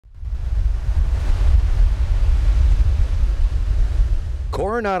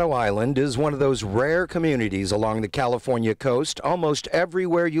Coronado Island is one of those rare communities along the California coast. Almost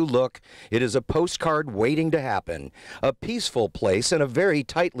everywhere you look, it is a postcard waiting to happen. A peaceful place and a very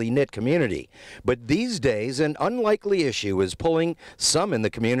tightly knit community. But these days, an unlikely issue is pulling some in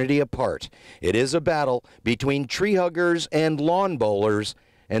the community apart. It is a battle between tree huggers and lawn bowlers,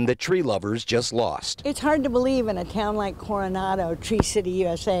 and the tree lovers just lost. It's hard to believe in a town like Coronado, Tree City,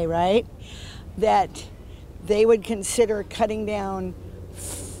 USA, right, that they would consider cutting down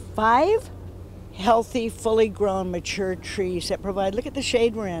 5 healthy, fully grown, mature trees that provide, look at the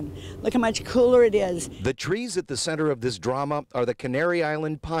shade we're in. Look how much cooler it is. The trees at the center of this drama are the Canary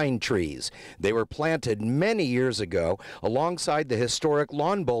Island Pine trees. They were planted many years ago alongside the historic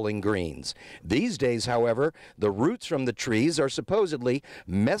lawn bowling greens. These days, however, the roots from the trees are supposedly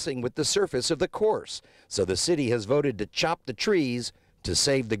messing with the surface of the course. So the city has voted to chop the trees to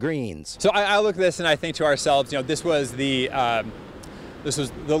save the greens. So I look at this and I think to ourselves, this was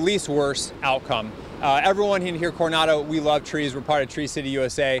the least worst outcome. Everyone in here, Coronado, we love trees. We're part of Tree City,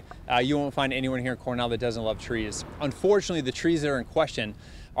 USA. You won't find anyone here in Coronado that doesn't love trees. Unfortunately, the trees that are in question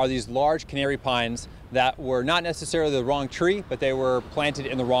are these large canary pines that were not necessarily the wrong tree, but they were planted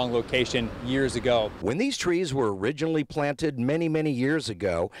in the wrong location years ago. When these trees were originally planted many years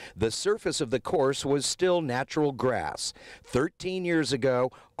ago, the surface of the course was still natural grass. 13 years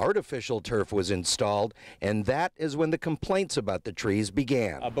ago, artificial turf was installed, and that is when the complaints about the trees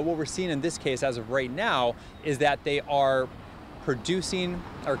began. But what we're seeing in this case as of right now is that they are producing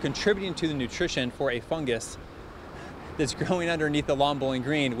or contributing to the nutrition for a fungus that's growing underneath the lawn bowling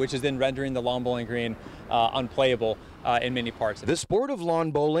green, which is then rendering the lawn bowling green unplayable in many parts. The sport of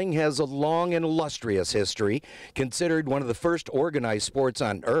lawn bowling has a long and illustrious history. Considered one of the first organized sports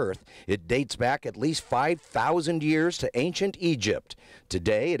on Earth, it dates back at least 5,000 years to ancient Egypt.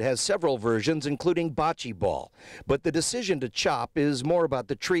 Today, it has several versions, including bocce ball. But the decision to chop is more about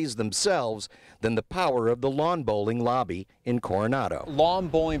the trees themselves than the power of the lawn bowling lobby in Coronado. Lawn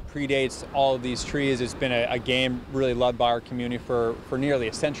bowling predates all of these trees. It's been a game really loved by our community for nearly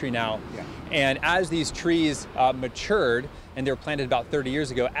a century now. Yeah. And as these trees matured, and they were planted about 30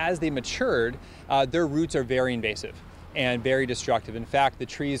 years ago, as they matured, their roots are very invasive and very destructive. In fact, the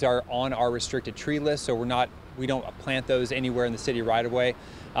trees are on our restricted tree list, so we don't plant those anywhere in the city right away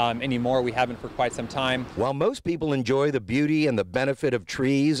anymore. We haven't for quite some time. While most people enjoy the beauty and the benefit of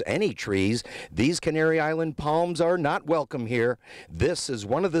trees, any trees, these Canary Island palms are not welcome here. This is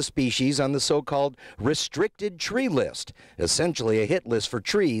one of the species on the so-called restricted tree list, essentially a hit list for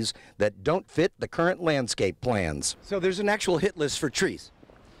trees that don't fit the current landscape plans. So there's an actual hit list for trees.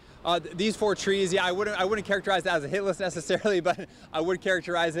 These 4 trees, yeah, I wouldn't characterize that as a hit list necessarily, but I would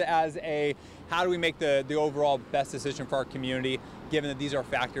characterize it as a how do we make the overall best decision for our community, given that these are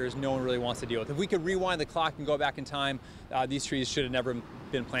factors no one really wants to deal with. If we could rewind the clock and go back in time, these trees should have never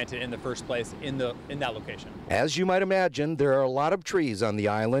been planted in the first place in that location. As you might imagine, there are a lot of trees on the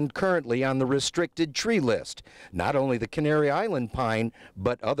island currently on the restricted tree list. Not only the Canary Island pine,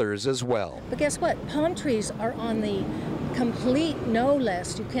 but others as well. But guess what? Palm trees are on the complete no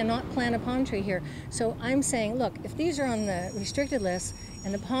list. You cannot plant a palm tree here. So I'm saying, look, if these are on the restricted list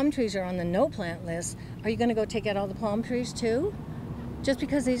and the palm trees are on the no plant list, are you going to go take out all the palm trees too? Just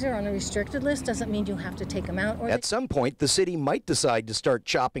because these are on a restricted list doesn't mean you have to take them out. At some point, the city might decide to start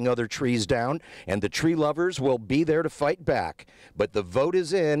chopping other trees down, and the tree lovers will be there to fight back. But the vote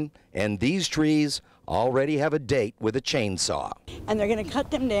is in, and these trees already have a date with a chainsaw. And they're going to cut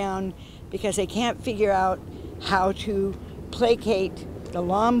them down because they can't figure out how to placate the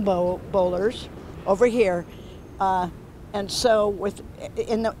lawn bowlers over here. And so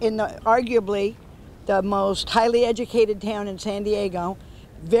in the arguably the most highly educated town in San Diego,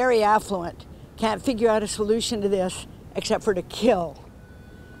 very affluent, can't figure out a solution to this except for to kill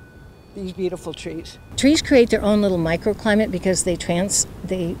these beautiful trees. Trees create their own little microclimate because they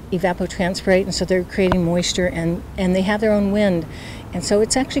evapotranspirate, and so they're creating moisture, and they have their own wind. And so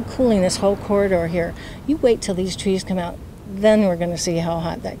it's actually cooling this whole corridor here. You wait till these trees come out, then we're going to see how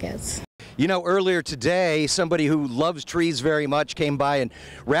hot that gets. You know, earlier today, somebody who loves trees very much came by and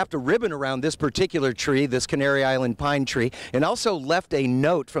wrapped a ribbon around this particular tree, this Canary Island pine tree, and also left a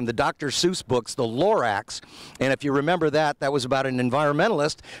note from the Dr. Seuss books, The Lorax. And if you remember that, that was about an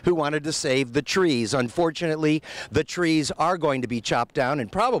environmentalist who wanted to save the trees. Unfortunately, the trees are going to be chopped down, and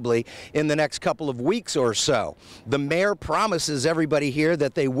probably in the next couple of weeks or so. The mayor promises everybody here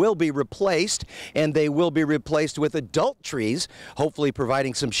that they will be replaced, and they will be replaced with adult trees, hopefully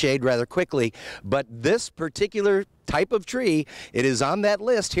providing some shade rather quickly. But this particular type of tree, it is on that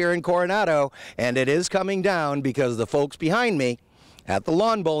list here in Coronado, and it is coming down because the folks behind me at the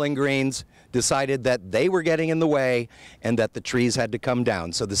lawn bowling greens decided that they were getting in the way and that the trees had to come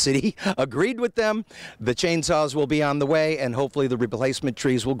down. So the city agreed with them. The chainsaws will be on the way, and hopefully the replacement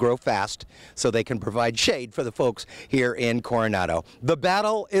trees will grow fast so they can provide shade for the folks here in Coronado. The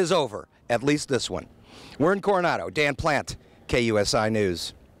battle is over, at least this one. We're in Coronado. Dan Plant, KUSI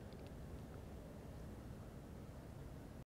News.